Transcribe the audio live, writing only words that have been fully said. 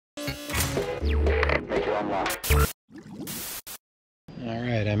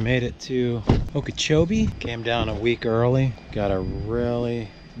Alright, I made it to Okeechobee. Came down a week early. Got a really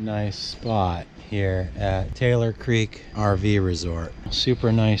nice spot here at Taylor Creek RV Resort.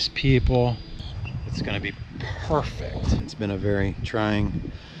 Super nice people. It's gonna be perfect. It's been a very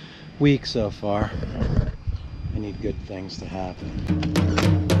trying week so far. I need good things to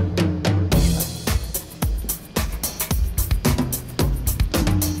happen.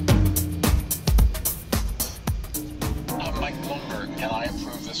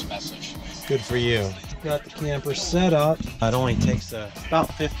 Good for you. Got the camper set up. It only takes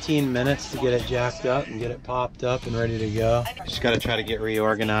about 15 minutes to get it jacked up and get it popped up and ready to go. Just got to try to get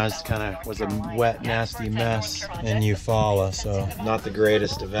reorganized. Kind of was a wet, nasty mess in Eufaula, so not the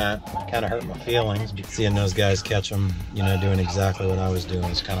greatest event. Kind of hurt my feelings. Seeing those guys catch them, you know, doing exactly what I was doing.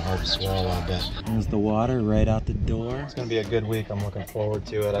 It's kind of hard to swallow, I bet. There's the water right out the door. It's going to be a good week. I'm looking forward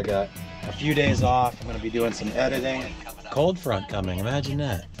to it. I got a few days off. I'm going to be doing some editing. Cold front coming, imagine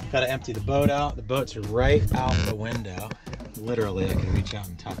that. Got to empty the boat out. The boats are right out the window. Literally, I can reach out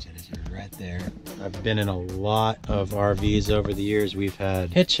and touch it. It's right there. I've been in a lot of RVs over the years. We've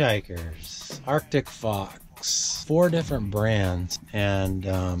had Hitchhikers, Arctic Fox, 4 different brands. And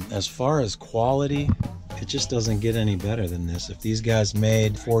as far as quality, it just doesn't get any better than this. If these guys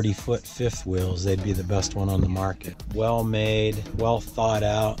made 40-foot fifth wheels, they'd be the best one on the market. Well made, well thought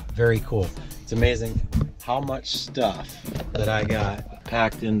out, very cool. It's amazing how much stuff that I got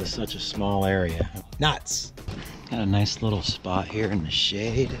packed into such a small area. Nuts! Got a nice little spot here in the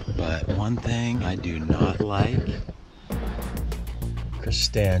shade, but one thing I do not like,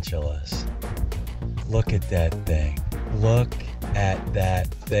 Crustantulas. Look at that thing. Look at that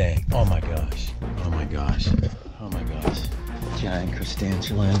thing. Oh my gosh. Oh my gosh. Oh my gosh. Giant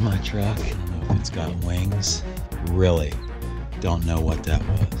Crustantula in my truck. I don't know if it's got wings. Really don't know what that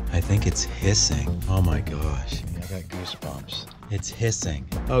was. I think it's hissing. Oh my gosh. I got goosebumps. It's hissing.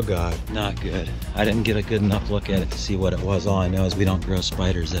 Oh God, not good. I didn't get a good enough look at it to see what it was. All I know is we don't grow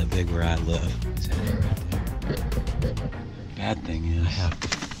spiders that big where I live. Is that it right there? Bad thing is I have to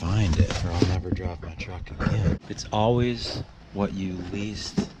find it or I'll never drive my truck again. It's always what you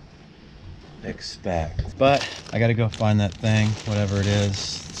least expect. But I gotta go find that thing, whatever it is,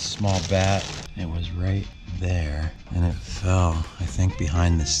 small bat. It was right there and it fell, I think,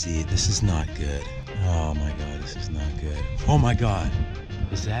 behind the seat. This is not good. Oh my God, this is not good. Oh my God,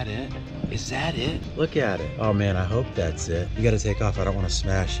 is that it? Is that it? Look at it. Oh man, I hope that's it. You gotta take off, I don't wanna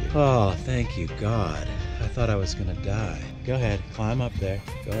smash you. Oh, thank you God. I thought I was gonna die. Go ahead, climb up there,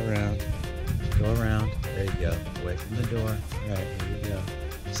 go around. Go around, there you go, away from the door. All right, here we go.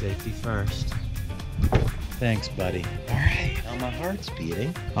 Safety first. Thanks, buddy. All right, now my heart's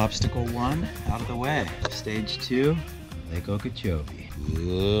beating. Obstacle 1 out of the way. Stage 2, Lake Okeechobee.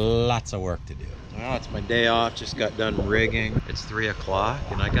 Lots of work to do. Well, it's my day off, just got done rigging. It's 3 o'clock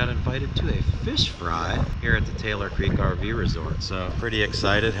and I got invited to a fish fry here at the Taylor Creek RV Resort. So pretty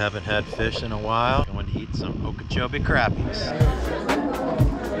excited, haven't had fish in a while. Going to eat some Okeechobee crappies.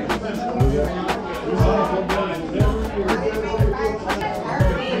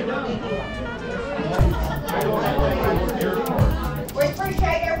 We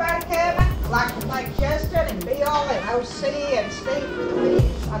appreciate everybody coming. I'd like to thank Justin and Bill and OC and Steve for the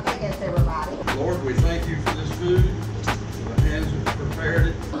fish. I think that's everybody. Lord, we thank you for this food. The hands that prepared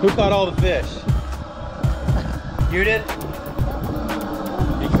it. Who caught all the fish? You did?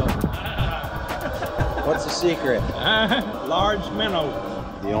 What's the secret? Large minnow.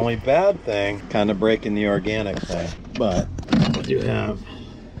 The only bad thing, kind of breaking the organic thing, but I do have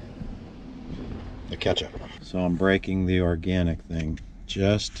the ketchup. So I'm breaking the organic thing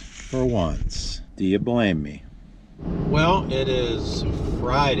just for once. Do you blame me? Well, it is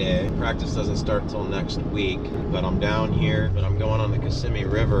Friday. Practice doesn't start till next week, but I'm down here, but I'm going on the Kissimmee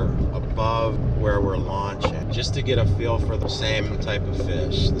River above where we're launching, just to get a feel for the same type of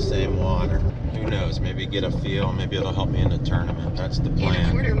fish, the same water. Who knows, maybe get a feel, maybe it'll help me in the tournament. That's the plan. In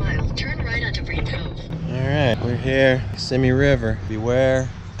a quarter mile, turn right onto Reed Cove. All right, we're here, Kissimmee River. Beware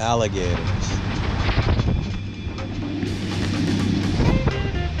alligators.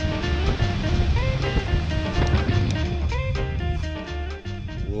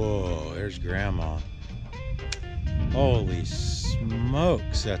 Whoa, there's Grandma. Holy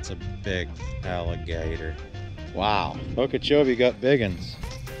smokes, that's a big alligator. Wow, Okeechobee got big uns.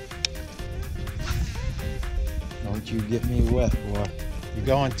 Don't you get me wet, boy. You're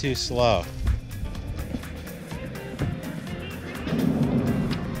going too slow.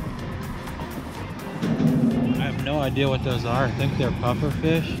 I have no idea what those are. I think they're puffer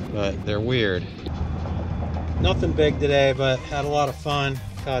fish, but they're weird. Nothing big today, but had a lot of fun.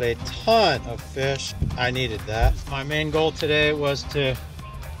 Caught a ton of fish. I needed that. My main goal today was to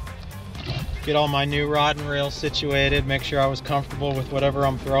get all my new rod and reels situated, make sure I was comfortable with whatever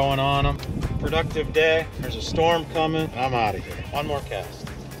I'm throwing on them. Productive day. There's a storm coming. I'm out of here. One more cast.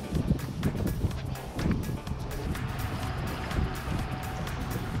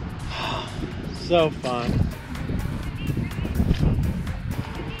 So fun.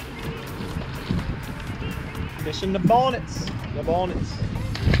 Fishing the bonnets. The bonnets.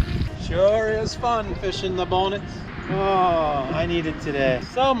 Sure is fun fishing the bonnets. Oh, I need it today.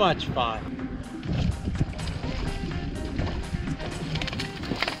 So much fun.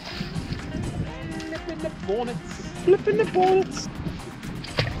 Flipping the bonnets. Flipping the bonnets.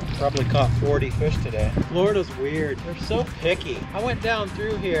 Probably caught 40 fish today. Florida's weird. They're so picky. I went down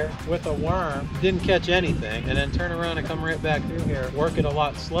through here with a worm, didn't catch anything, and then turn around and come right back through here, work it a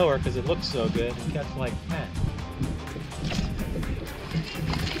lot slower because it looks so good, and catch like 10.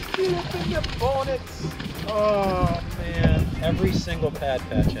 Look at the bonnets. Oh man. Every single pad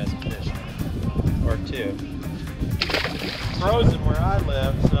patch has fish in it. Or two. It's frozen where I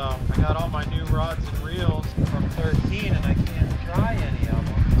live, so I got all my new rods and reels from 13 and I can't try any of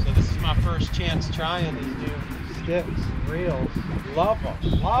them. So this is my first chance trying these new sticks, reels. Love them,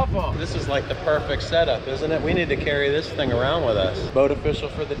 love them. This is like the perfect setup, isn't it? We need to carry this thing around with us. Boat official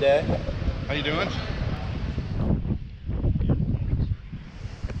for the day. How you doing?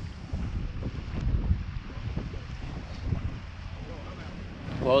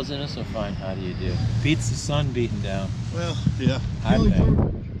 Well, isn't it so fine? How do you do? Beats the sun beating down. Well, yeah. I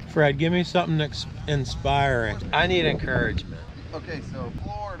think. Fred, give me something that's inspiring. I need encouragement. Okay, so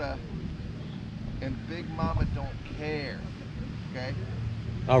Florida and Big Mama don't care. Okay?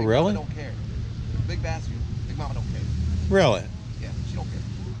 Oh, Big really? Mama don't care. Big bass, Big Mama don't care. Really? Yeah, she don't care.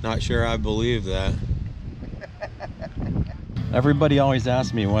 Not sure I believe that. Everybody always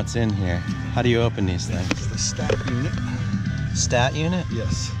asks me what's in here. How do you open these things? It's the stat unit. Stat unit?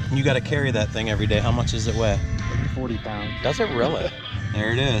 Yes. You got to carry that thing every day. How much does it weigh? 40 pounds. Does it really?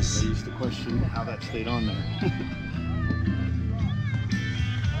 There it I is. used to question how that stayed on there.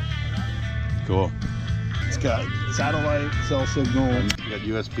 Cool. It's got satellite, cell signal, and you got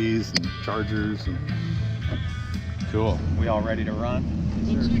USBs and chargers. And Cool. We all ready to run?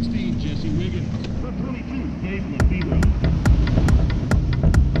 116, Jesse Wiggins. 22, Dave Lefebre.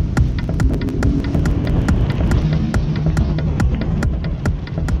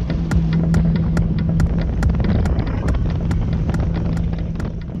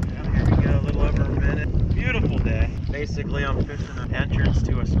 Basically, I'm fishing an entrance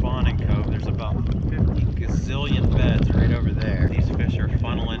to a spawning cove. There's about 50 gazillion beds right over there. These fish are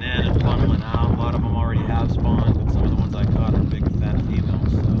funneling in and funneling out. A lot of them already have spawned, but some of the ones I caught are big fat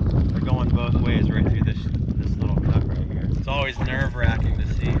females. So they're going both ways right through this little cut right here. It's always nerve-wracking to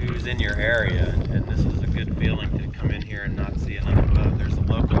see who's in your area, and this is a good feeling to come in here and not see another boat. There's a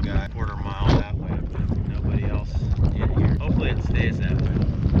local guy, quarter mile that way, but nobody else in here. Hopefully it stays that way.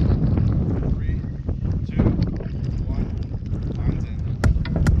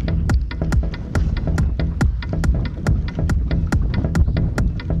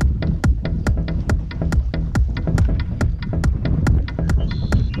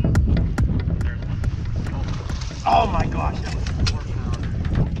 Oh my gosh, that was a 4-pounder.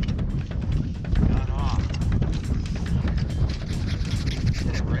 Got off.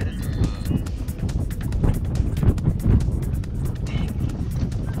 Hit it right in the boat. Dang.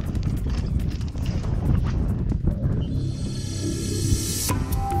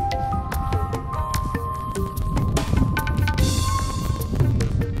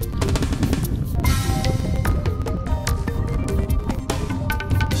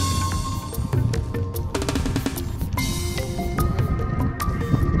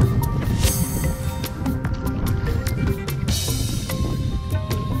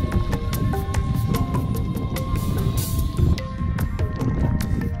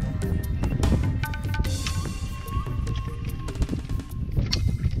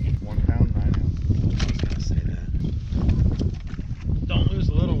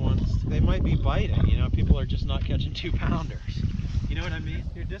 Biting, you know, people are just not catching 2-pounders. You know what I mean?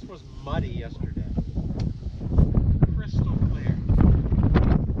 Dude, this was muddy yesterday. Crystal clear.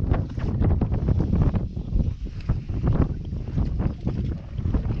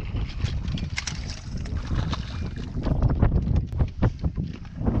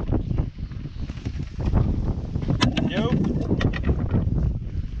 Nope.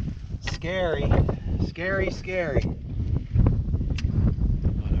 Scary. Scary, scary.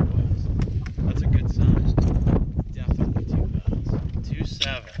 That's a good size. Definitely 2 pounds.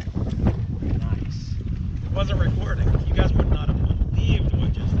 2.7. Nice. It wasn't recording. You guys would not have believed what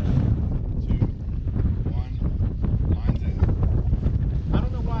just that? 2, 1, lines in. I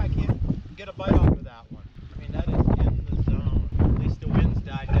don't know why I can't get a bite off of that one. I mean, that is in the zone. At least the wind's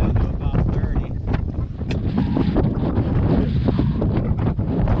died down to about 30.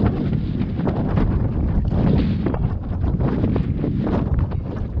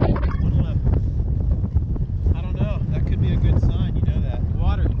 I don't know. That could be a good sign. You know that. The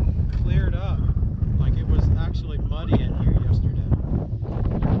water cleared up like it was actually muddy in here yesterday.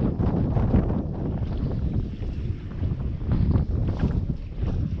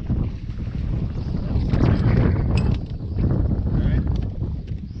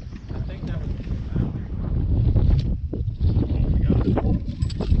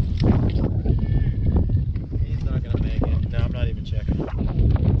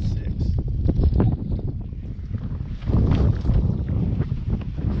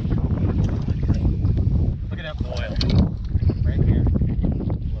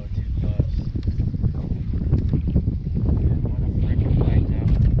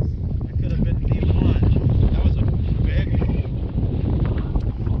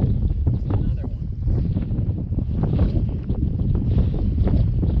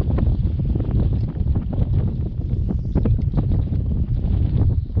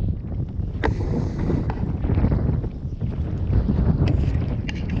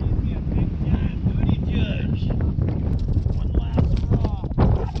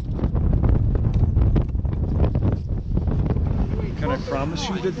 Promise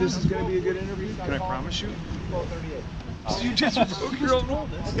you that this is going to be a good interview? Can I promise you? You just broke your own rule.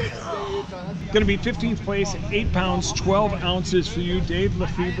 Going to be 15th place, 8 pounds, 12 ounces for you, Dave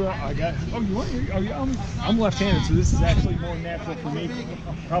Lefebre. I got. Oh, you want? I'm left-handed, so this is actually more natural for me.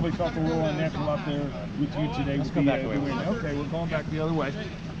 Probably felt a little unnatural out there with you today. Let's come back the way. Okay, we're going back the other way.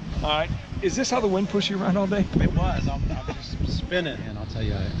 All right. Is this how the wind pushed you around all day? It was. I'm just spinning. And I'll tell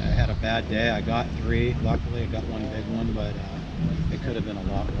you, I had a bad day. I got 3. Luckily, I got one big one, but it could have been a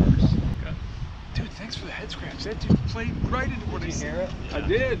lot worse. Okay. Dude, thanks for the head scratch. That just played right into what I said. Hear it? Yeah. I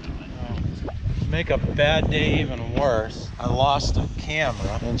did. Make a bad day even worse. I lost a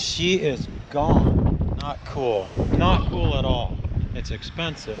camera, and she is gone. Not cool. Not cool at all. It's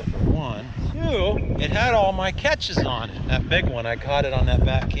expensive, for 1. 2, it had all my catches on it. That big one, I caught it on that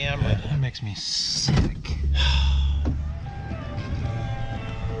back camera. That makes me sick.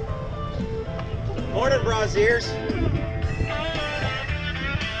 Morning, Braziers.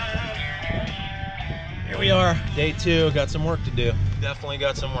 Here we are, day 2. Got some work to do. Definitely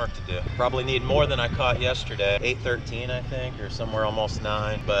got some work to do. Probably need more than I caught yesterday. 8:13, I think, or somewhere almost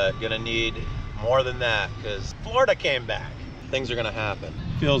 9. But gonna need more than that because Florida came back. Things are gonna happen.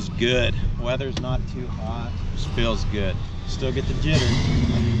 Feels good. Weather's not too hot. Just feels good. Still get the jitters.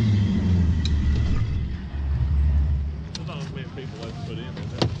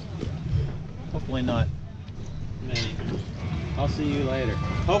 Hopefully not many. I'll see you later.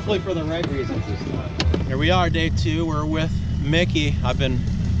 Hopefully for the right reasons this time. Here we are, day 2. We're with Mickey. I've been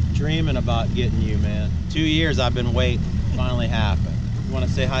dreaming about getting you, man. 2 years I've been waiting. Finally happened. You want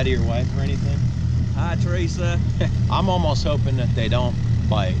to say hi to your wife or anything? Hi, Teresa. I'm almost hoping that they don't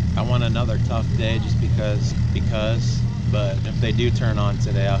bite. I want another tough day just because, but if they do turn on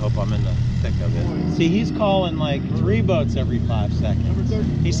today, I hope I'm in the thick of it. See, he's calling like 3 boats every 5 seconds.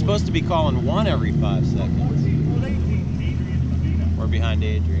 He's supposed to be calling 1 every 5 seconds. We're behind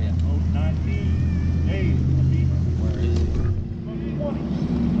Adrian. Where is he?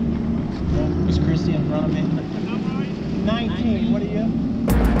 Is Christy in front of me? 19, what are you?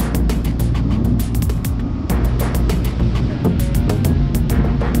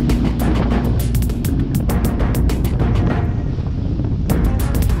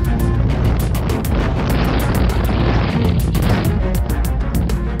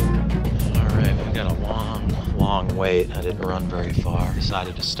 Wait, I didn't run very far.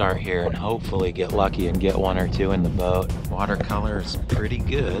 Decided to start here and hopefully get lucky and get 1 or 2 in the boat. Watercolor is pretty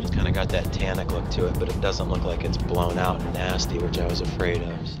good. It's kind of got that tannic look to it, but it doesn't look like it's blown out and nasty, which I was afraid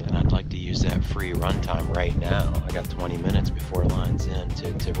of. And I'd like to use that free run time right now. I got 20 minutes before line's in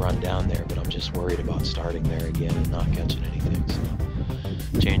to run down there, but I'm just worried about starting there again and not catching anything.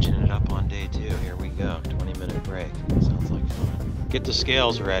 So changing it up on day 2. Here we go. 20-minute break. Sounds like fun. Get the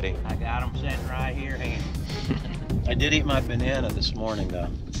scales ready. I got them sitting right here, handy. I did eat my banana this morning, though.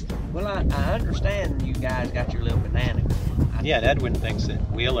 Well, I understand you guys got your little banana. Yeah, Edwin thinks that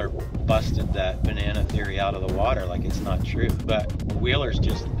Wheeler busted that banana theory out of the water like it's not true. But Wheeler's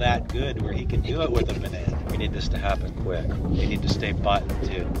just that good where he can do it with a banana. We need this to happen quick. They need to stay buttoned,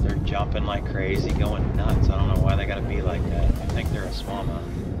 too. They're jumping like crazy, going nuts. I don't know why they got to be like that. I think they're a smallmouth.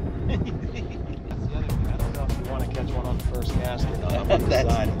 That's the other thing. I don't know if you want to catch one on the first cast or not. I'm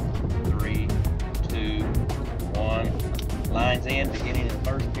undecided. 3, 2, 1. Lines in, beginning of the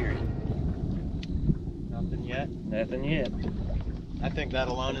first period. Nothing yet? Nothing yet. I think that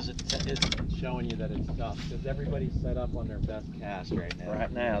alone is showing you that it's tough because everybody's set up on their best cast right now.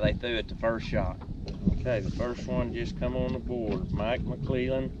 Right now, they threw it the first shot. Okay, the first one just come on the board. Mike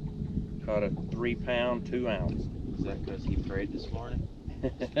McClellan caught a 3 pound, 2 ounce. Is that because he prayed this morning?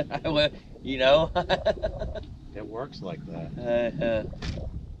 Well, you know. It works like that.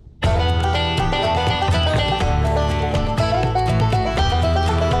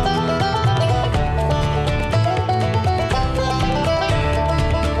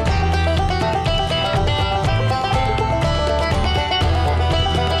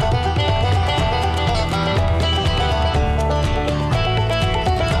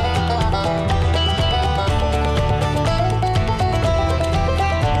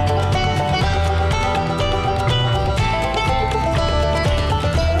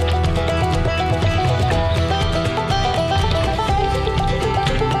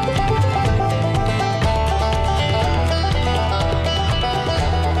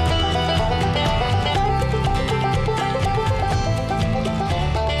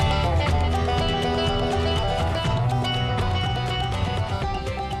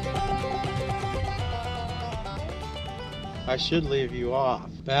 I should leave you off.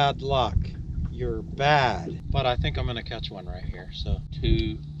 Bad luck. You're bad. But I think I'm gonna catch one right here, so.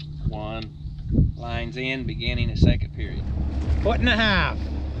 2, 1. Lines in, beginning of second period. 1.5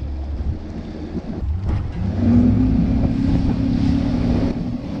 foot.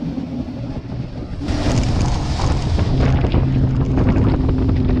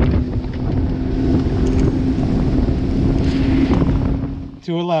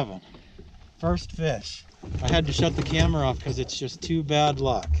 $2.11. First fish. I had to shut the camera off because it's just too bad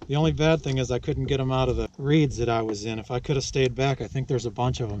luck. The only bad thing is I couldn't get them out of the reeds that I was in. If I could have stayed back, I think there's a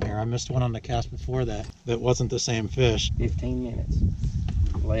bunch of them here. I missed one on the cast before that wasn't the same fish. 15 minutes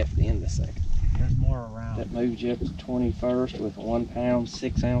left in the second. There's more around. That moves you up to 21st with 1 pound,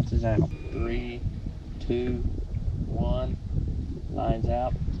 6 ounces out. 3, 2, 1. Lines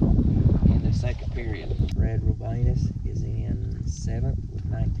out in the second period. Red Robinus is in 7th with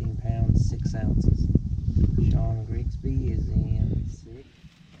 19 pounds, 6 ounces. Sean Grigsby is in 6th.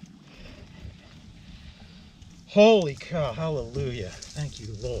 Holy cow, hallelujah. Thank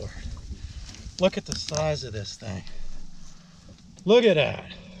you, Lord. Look at the size of this thing. Look at that.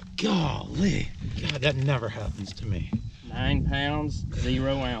 Golly. God, that never happens to me. 9 pounds,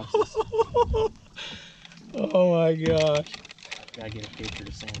 0 ounces. Oh my gosh. Gotta get a picture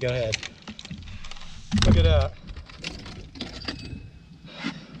to send. Go ahead. Look at that.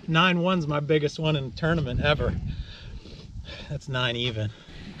 9-1's my biggest one in the tournament ever. That's 9 even.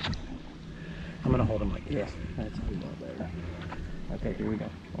 I'm gonna hold him like this. That's a lot better. Okay, here we go.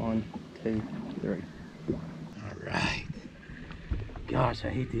 1, 2, 3. All right. Gosh, I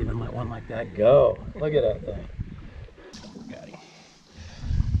hate to even let one like that go. Look at that thing. Got him.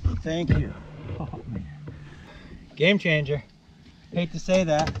 Thank you. Oh man. Game changer. Hate to say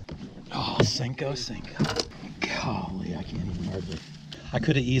that. Oh, Cinco. Golly, I can't even hardly. I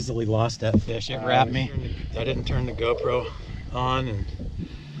could have easily lost that fish. It wrapped me. I didn't turn the GoPro on and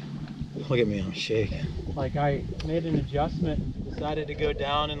look at me, I'm shaking. Like I made an adjustment, decided to go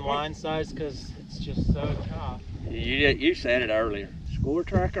down in line size because it's just so tough. You said it earlier. Score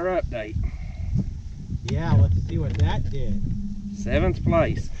tracker update. Yeah, let's see what that did. 7th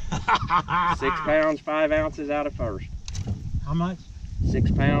place. 6 pounds, 5 ounces out of first. How much?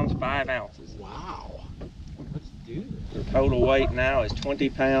 6 pounds, 5 ounces. Wow. Let's do this. Her total weight now is 20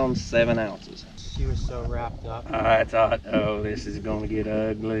 pounds, 7 ounces. She was so wrapped up. I thought, oh, this is gonna get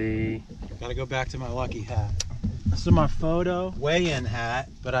ugly. Gotta go back to my lucky hat. This is my photo weigh-in hat,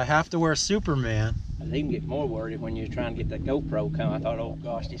 but I have to wear Superman. I was even get more worried when you were trying to get that GoPro come. I thought, oh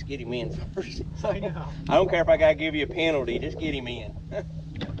gosh, just get him in first. I know. I don't care if I gotta give you a penalty, just get him in.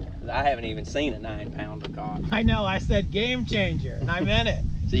 I haven't even seen a 9-pounder caught. I know, I said game changer, and I meant it.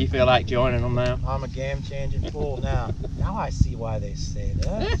 So you feel like joining them now? I'm a game-changing fool now. Now I see why they say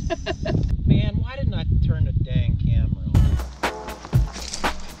that. Man, why didn't I turn the dang camera on?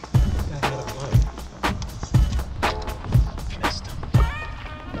 That had a bite. Missed him.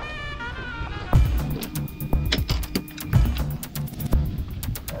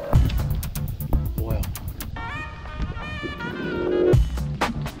 Well.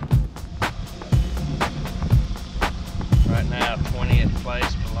 Right now, 20th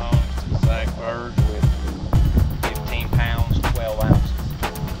place belongs to Zach Bird with 15 pounds, 12 ounces.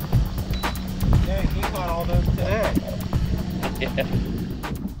 Dang, he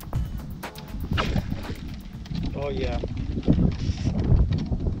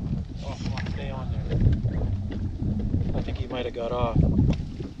I got off.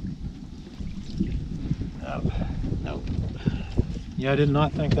 Oh, nope. Yeah, I did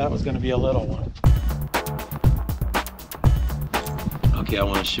not think that was going to be a little one. Okay, I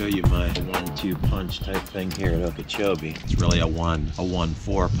want to show you my 1-2 punch type thing here at Okeechobee. It's really a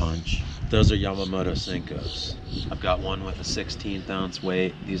 1-4 punch. Those are Yamamoto Senkos. I've got one with a 16th ounce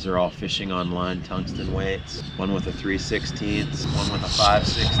weight. These are all fishing online tungsten weights. One with a 3/16, one with a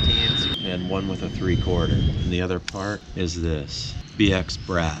 5/16, and one with a 3/4. And the other part is this BX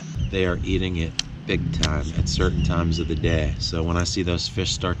Brat. They are eating it big time at certain times of the day. So when I see those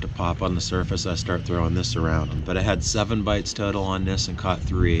fish start to pop on the surface, I start throwing this around them. But I had 7 bites total on this and caught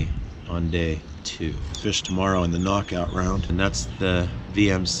 3 on day 2. Fish tomorrow in the knockout round, and that's the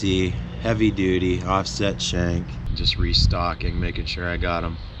VMC heavy duty offset shank. Just restocking, making sure I got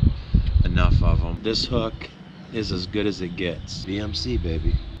them, enough of them. This hook is as good as it gets. VMC,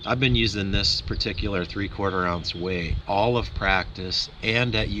 baby. I've been using this particular 3/4 ounce weight all of practice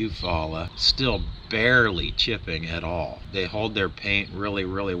and at Eufaula, still barely chipping at all. They hold their paint really,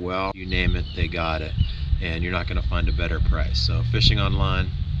 really well. You name it, they got it. And you're not gonna find a better price. So fishing online,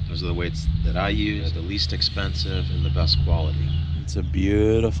 those are the weights that I use, the least expensive and the best quality. It's a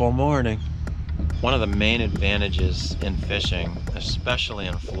beautiful morning. One of the main advantages in fishing, especially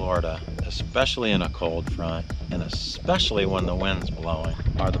in Florida, especially in a cold front, and especially when the wind's blowing,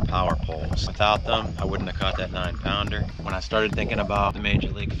 are the power poles. Without them, I wouldn't have caught that 9-pounder. When I started thinking about the Major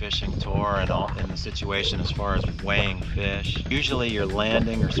League Fishing Tour and all in the situation as far as weighing fish, usually you're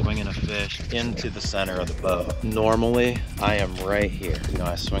landing or swinging a fish into the center of the boat. Normally, I am right here. You know,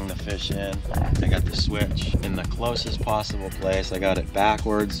 I swing the fish in, I got the switch in the closest possible place. I got it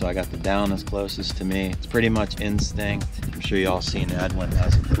backwards, so I got the down as closest to me. It's pretty much instinct. I'm sure y'all seen Edwin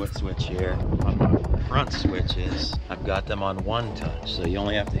has a foot switch here. On my front switches, I've got them on 1 touch, so you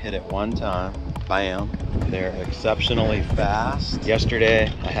only have to hit it 1 time. Bam. They're exceptionally fast.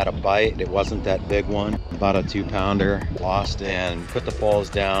 Yesterday, I had a bite. It wasn't that big one, about a 2-pounder. Lost it and put the poles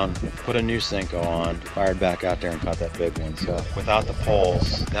down, put a new Senko on, fired back out there and caught that big one. So without the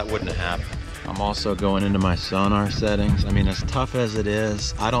poles, that wouldn't have happened. I'm also going into my sonar settings. I mean, as tough as it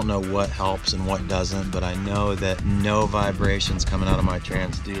is, I don't know what helps and what doesn't, but I know that no vibrations coming out of my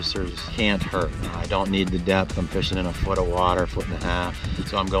transducers can't hurt. I don't need the depth. I'm fishing in a foot of water, 1.5 feet.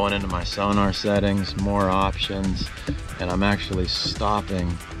 So I'm going into my sonar settings, more options, and I'm actually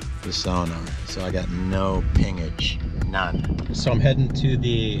stopping the sonar. So I got no pingage, none. So I'm heading to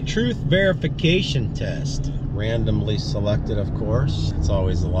the truth verification test. Randomly selected, of course. It's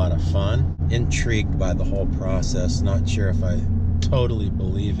always a lot of fun. Intrigued by the whole process. Not sure if I totally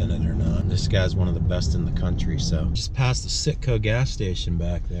believe in it or not. This guy's one of the best in the country. So just past the Sitco gas station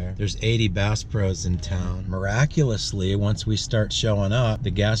back there. There's 80 Bass Pros in town. Miraculously, once we start showing up, the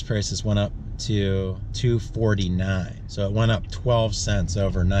gas prices went up to $2.49. So it went up 12 cents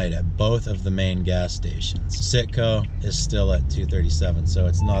overnight at both of the main gas stations. Sitco is still at $2.37, so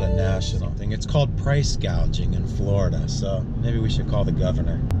it's not a national thing. It's called price gouging in Florida, so maybe we should call the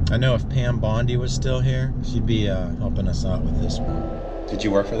governor. I know if Pam Bondi was still here, she'd be helping us out with this one. Did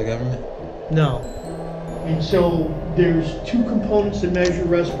you work for the government? No. And so there's 2 components that measure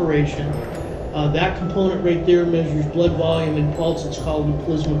respiration. That component right there measures blood volume and pulse. It's called a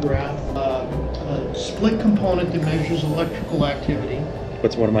plethysmograph. A split component that measures electrical activity.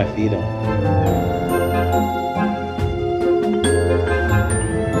 What's one of my feet on? What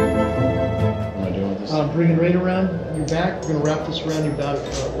am I doing with this? Bring it right around your back. We're going to wrap this around your back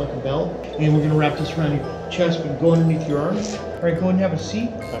like a belt. And we're going to wrap this around your chest and go underneath your arm. All right, go ahead and have a seat.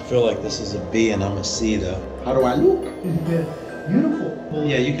 I feel like this is a B and I'm a C though. How do I look? Beautiful.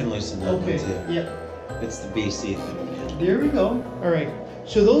 Yeah, you can loosen that one Okay, too. yeah. It's the BC thing. There we go. All right.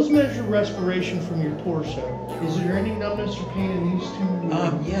 So those measure respiration from your torso. Is there any numbness or pain in these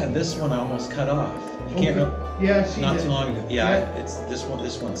 2? Yeah, this one I almost cut off. You Okay. can't. Yeah, I see Not that. too long ago. Yeah, it's this one.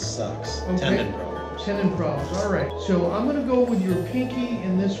 This one sucks. Okay. Tendon problems. Tendon problems. All right. So I'm gonna go with your pinky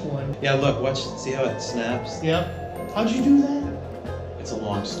in this one. Yeah, look. Watch. See how it snaps? Yep. How'd you do that? It's a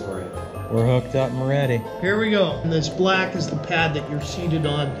long story. We're hooked up and ready. Here we go. And this black is the pad that you're seated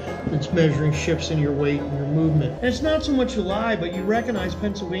on that's measuring shifts in your weight and your movement. And it's not so much a lie, but you recognize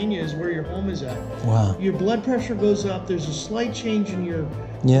Pennsylvania is where your home is at. Wow. Your blood pressure goes up. There's a slight change in your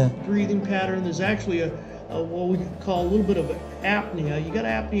breathing pattern. There's actually a what we call a little bit of apnea. You got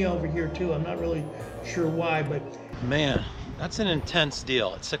apnea over here too. I'm not really sure why, but. Man, that's an intense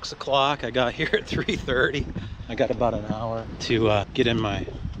deal. At 6 o'clock, I got here at 3:30. I got about an hour to get in my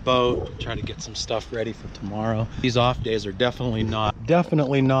boat, try to get some stuff ready for tomorrow. These off days are definitely not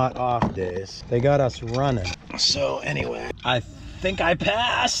off days. They got us running. So anyway, I think I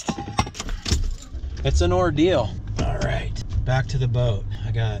passed. It's an ordeal. All right, back to the boat.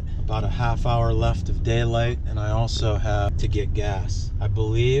 I got about a half hour left of daylight, and I also have to get gas. I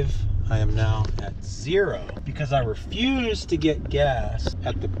believe I am now at 0 because I refuse to get gas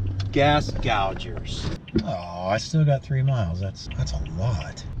at the gas gougers. Oh, I still got 3 miles. That's a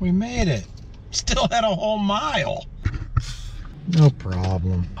lot. We made it. Still had a whole mile. No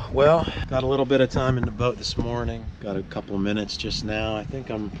problem. Well, got a little bit of time in the boat this morning. Got a couple of minutes just now. I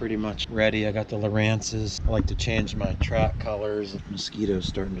think I'm pretty much ready. I got the Lowrances. I like to change my track colors. Mosquitoes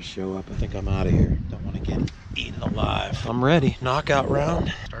starting to show up. I think I'm out of here. Don't want to get eaten alive. I'm ready. Knockout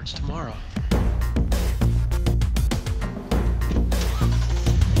round starts tomorrow.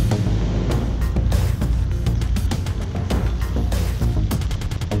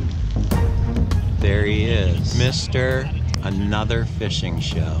 There he is, Mr. Another Fishing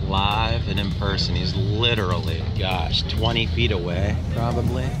Show. Live and in person. He's literally, gosh, 20 feet away,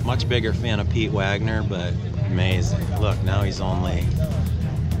 probably. Much bigger fan of Pete Wagner, but amazing. Look, now he's only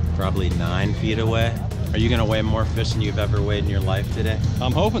probably 9 feet away. Are you gonna weigh more fish than you've ever weighed in your life today?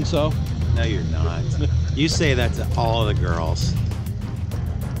 I'm hoping so. No, you're not. You say that to all the girls.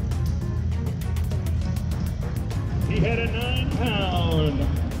 He had a 9-pound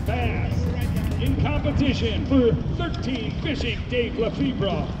bass in competition for 13 fishing, Dave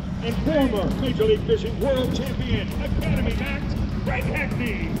Lefebre, and former Major League Fishing World Champion, Academy Max, Greg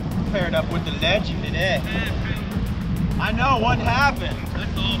Hackney. Paired up with the legend today. I know what happened.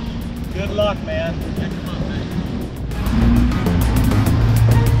 Good luck, man.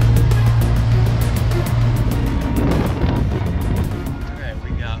 Alright, we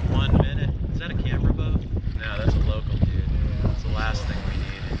got 1 minute. Is that a camera boat? No, that's a local dude. That's the last thing we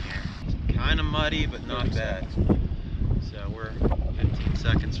need in here. It's kind of muddy, but not bad. So we're 15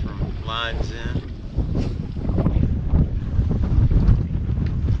 seconds from lines in.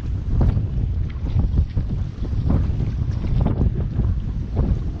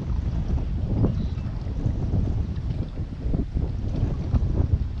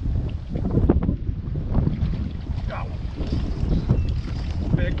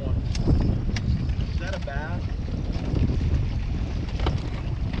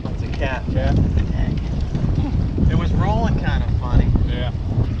 It was rolling kind of funny. Yeah.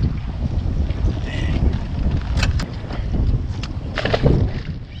 Dang.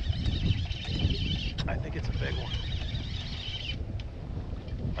 I think it's a big one.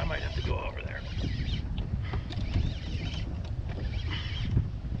 I might have to go over there.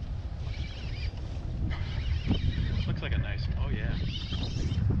 Looks like a nice one. Oh yeah.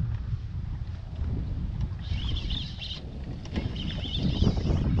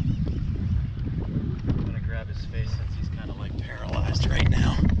 His face since he's kind of like paralyzed right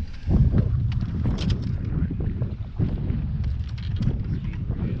now.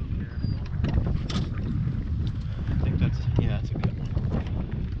 I think that's, yeah, that's a good one.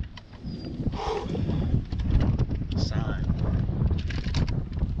 Sign.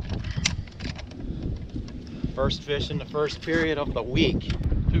 First fish in the first period of the week.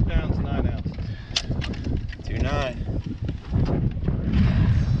 2 pounds, 9 ounces. 2.9.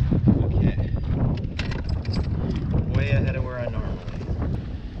 Way ahead of where I normally am.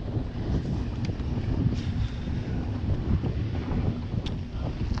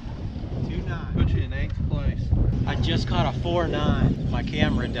 2.9. Put you in 8th place. I just caught a 4.9. My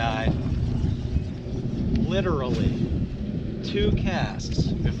camera died. Literally 2 casts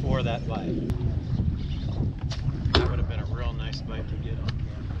before that bite. That would have been a real nice bite to get on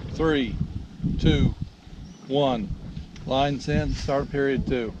camera. 3, 2, 1. Lines in, start period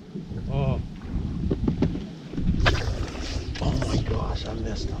 2. Oh. Oh my gosh, I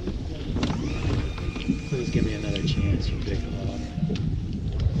missed him. Please give me another chance, you big log.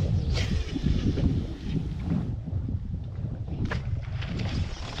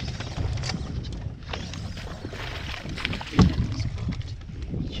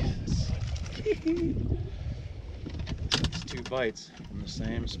 Yes. It's 2 bites from the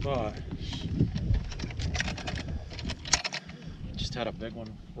same spot. Just had a big one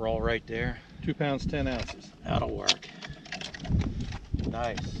roll right there. 2 pounds, 10 ounces. That'll work.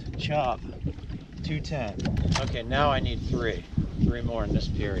 Nice. Chop. 210. Okay, now I need 3. 3 more in this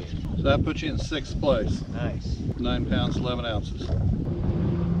period. So that puts you in 6th place. Nice. 9 pounds, 11 ounces. Yeah,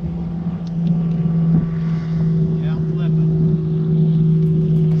 I'm flipping.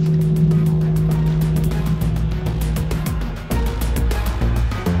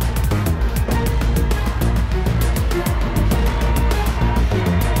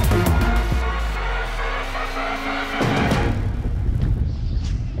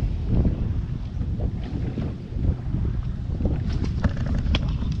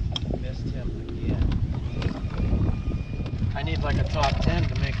 needs like a top 10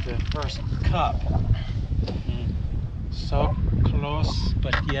 to make the first cup. So close,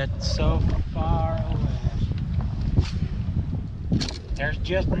 but yet so far away. There's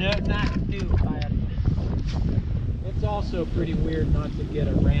just nothing I can do about it. It's also pretty weird not to get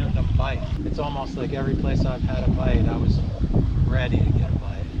a random bite. It's almost like every place I've had a bite, I was ready to get a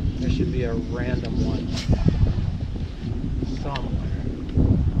bite. There should be a random one somewhere.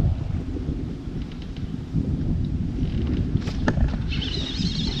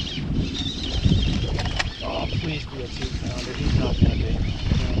 Oh, please be a 2-pounder. He's not gonna be.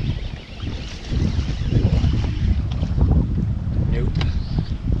 Nope.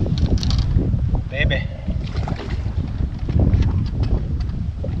 Baby.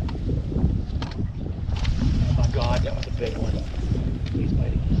 Oh my God, that was a big one. Please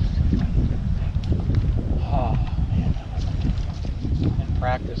bite again. Oh man, that was good. In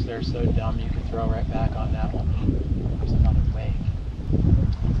practice, they're so dumb you can throw right back on that one. There's another wake.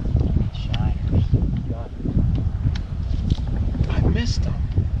 Shiners. God. I missed them.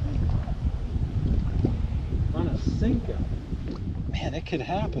 On a sinker. Man, it could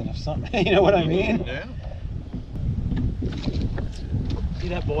happen if something, you know what I mean? Yeah. See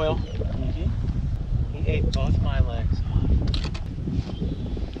that boil? Mm-hmm. He ate both my legs off.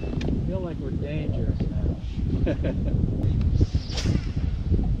 I feel like we're dangerous now.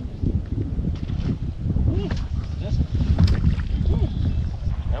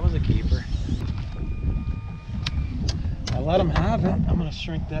 That was a keeper. I let him have it. I'm gonna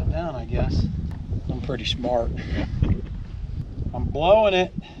shrink that down, I guess. I'm pretty smart. I'm blowing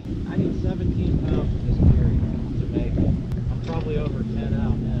it. I need 17 pounds of this period to make it. I'm probably over 10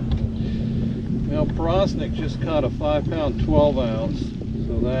 out now. Well, Prosnick just caught a 5-pound 12 ounce,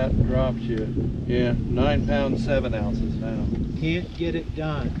 so that dropped you, 9 pounds 7 ounces now. Can't get it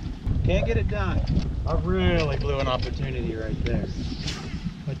done. Can't get it done. I really blew an opportunity right there.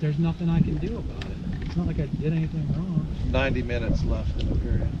 But there's nothing I can do about it. It's not like I did anything wrong. 90 minutes left in the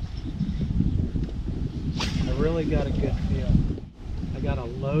period. I really got a good feel. I got a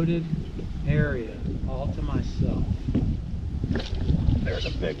loaded area all to myself. There's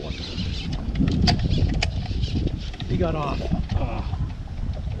a big one. He got off.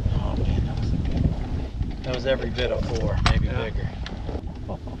 Oh man, that was a good one. That was every bit of 4, maybe bigger.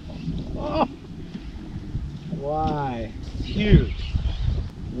 Oh. Why? Huge.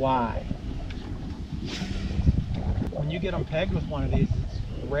 Why? When you get them pegged with one of these, it's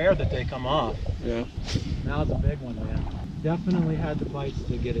rare that they come off. Yeah. That was a big one, man. Definitely had the bites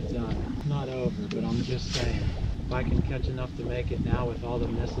to get it done. It's not over, but I'm just saying. If I can catch enough to make it now with all the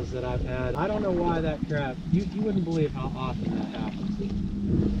misses that I've had. I don't know why that crap, you wouldn't believe how often that happens.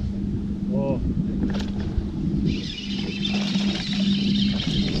 Whoa.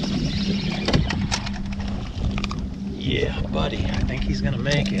 Yeah, buddy, I think he's gonna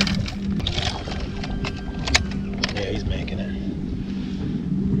make it. Yeah, he's making it.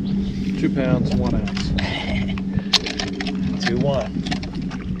 2 pounds 1 ounce.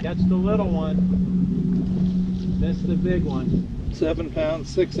 2-1. Catch the little one. Miss the big one. 7 pounds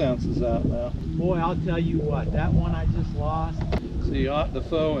 6 ounces out now. Boy, I'll tell you what, that one I just lost. See, Ott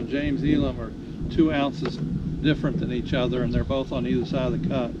Defoe and James Elam are 2 ounces different than each other, and they're both on either side of the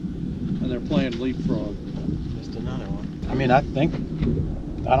cut, and they're playing leapfrog. Just another one. I mean, I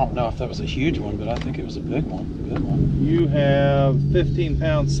don't know if that was a huge one, but I think it was a big one. Good one. You have 15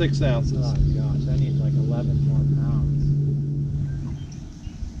 pounds 6 ounces. Oh gosh, I need like 11 more pounds.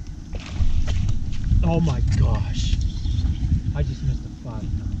 Oh my gosh. I just missed a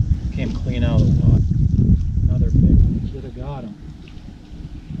 5-pounder. Came clean out of the water. Another big one. Should have got him.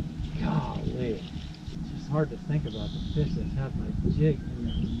 Golly. It's just hard to think about the fish that's had my jig in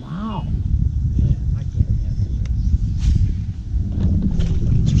their mouth. Man, I can't handle this.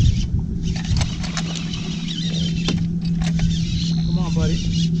 Come on, buddy.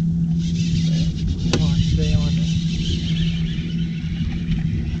 Come on, stay on there.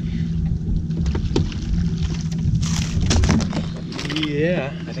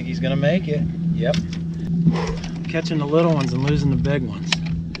 Yeah, I think he's gonna make it. Yep. Catching the little ones and losing the big ones.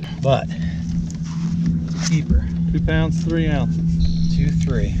 But, keeper. 2 pounds 3 ounces.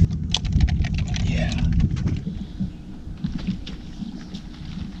 2-3. Yeah.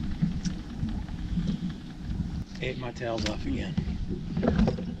 Ate my tails off again.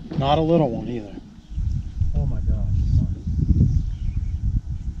 Not a little one either. Oh my gosh. Come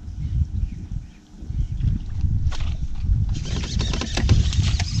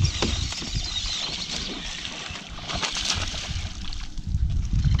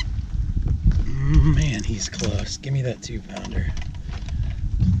on. Man, he's close. Give me that 2-pounder.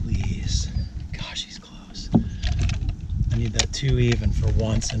 Please. Gosh, he's close. I need that too even for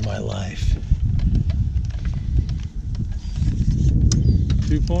once in my life.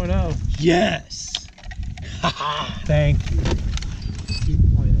 2.0. Yes! Thank you.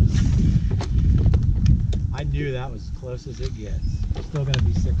 2.0. I knew that was as close as it gets. Still gonna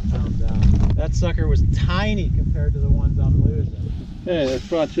be 6 pounds out. That sucker was tiny compared to the ones I'm losing. Hey, that's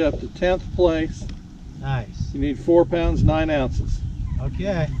brought you up to 10th place. Nice. You need 4 pounds, 9 ounces.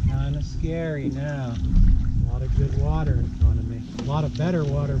 Okay, kind of scary now. A lot of good water in front of me. A lot of better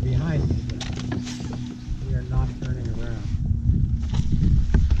water behind me, but we are not turning around.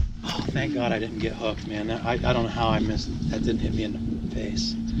 Oh, thank God I didn't get hooked, man. I don't know how I missed it. That didn't hit me in the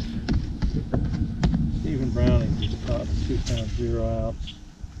face. Stephen Browning just caught 2 pounds, 0 ounce.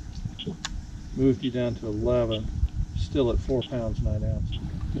 Moved you down to 11. Still at 4 pounds, 9 ounces.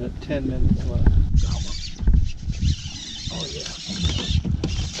 You got 10 minutes left. Oh yeah.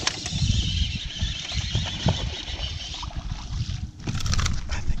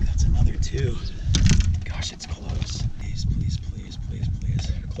 I think that's another 2. Gosh, it's close. Please, please, please, please,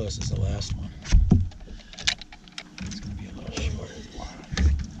 please. Close as the last one. It's gonna be a little short.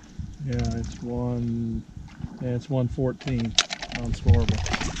 Yeah, it's 114 unscoreable.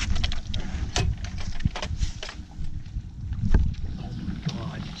 Oh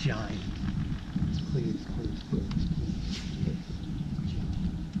my God, giant. Please, please, please.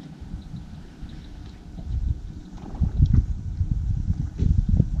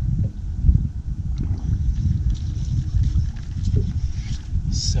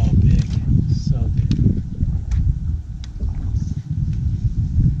 So big, so big.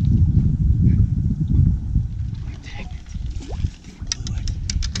 Dang it. He blew it.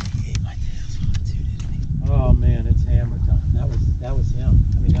 He ate my tails off too, didn't he? Oh man, it's hammer time. That was him.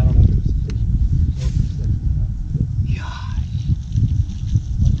 I mean, I don't know if it was close to 6 pounds. Gosh.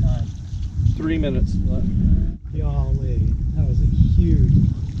 What time? 3 minutes left. Golly, that was a huge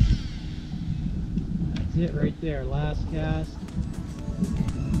one. That's it right there. Last cast.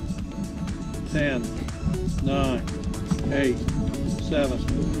 10, 9, 8, 7,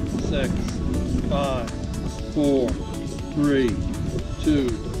 6, 5, 4, 3, 2,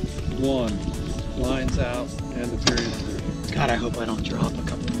 1. Lines out and the period through. God, I hope I don't drop a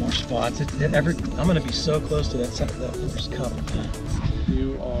couple more spots. I'm going to be so close to that first cup.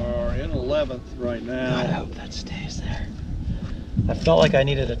 You are in 11th right now. God, I hope that stays there. I felt like I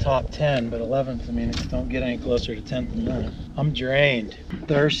needed a top 10, but 11th, I mean, don't get any closer to 10th than that. I'm drained,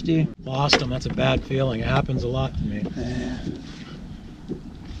 thirsty, lost them. That's a bad feeling. It happens a lot to me.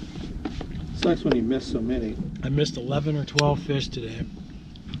 Sucks when you miss so many. I missed 11 or 12 fish today.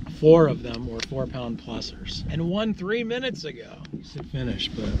 4 of them were 4-pound plusers, and 1 3 minutes ago. To finish,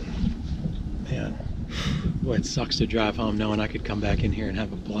 but man, boy, it sucks to drive home knowing I could come back in here and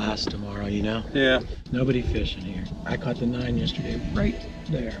have a blast tomorrow, you know? Yeah. Nobody fishing here. I caught the 9 yesterday right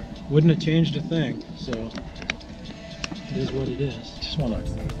there. Wouldn't have changed a thing, so it is what it is. Just want to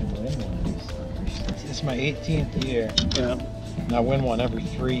win one of these. It's my 18th year. Yeah. And I win one every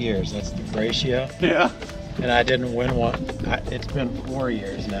 3 years. That's the ratio. Yeah. And I didn't win one. It's been 4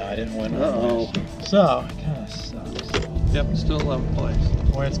 years now. I didn't win one. Uh-oh. So it kind of sucks. Yep, still 11th place.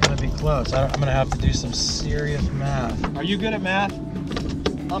 Boy, it's going to be close. I'm going to have to do some serious math. Are you good at math?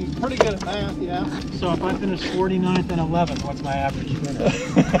 I'm pretty good at math, yeah. So if I finish 49th and 11th, what's my average finish?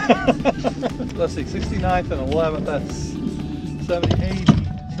 Let's see, 69th and 11th, that's 70, 80,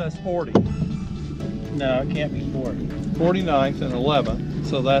 that's 40. No, it can't be 40. 49th and 11th,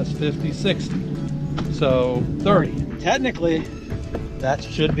 so that's 50, 60. So 30. Technically, that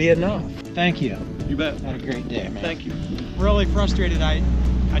should be enough. Thank you. You bet. Had a great day, man. Thank you. Really frustrated. I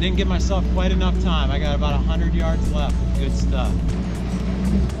didn't give myself quite enough time. I got about 100 yards left of good stuff.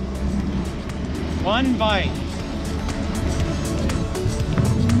 1 bite.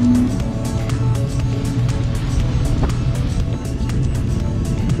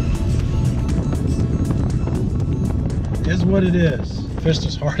 It is what it is. Fished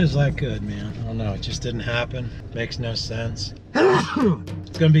as hard as I could, man. I don't know, it just didn't happen. Makes no sense.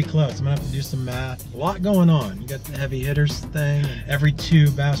 It's gonna be close. I'm gonna have to do some math. A lot going on. You got the heavy hitters thing. Every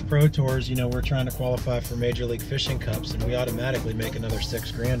 2 Bass Pro Tours, you know, we're trying to qualify for Major League Fishing Cups, and we automatically make another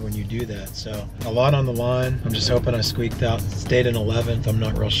 $6 grand when you do that. So a lot on the line. I'm just hoping I squeaked out, stayed in 11th. I'm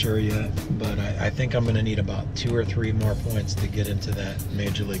not real sure yet, but I think I'm gonna need about 2 or 3 more points to get into that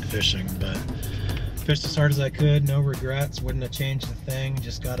Major League Fishing. But fished as hard as I could, no regrets, wouldn't have changed a thing,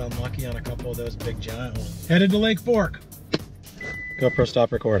 just got unlucky on a couple of those big giant ones. Headed to Lake Fork. GoPro,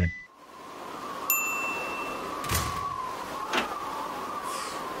 stop recording.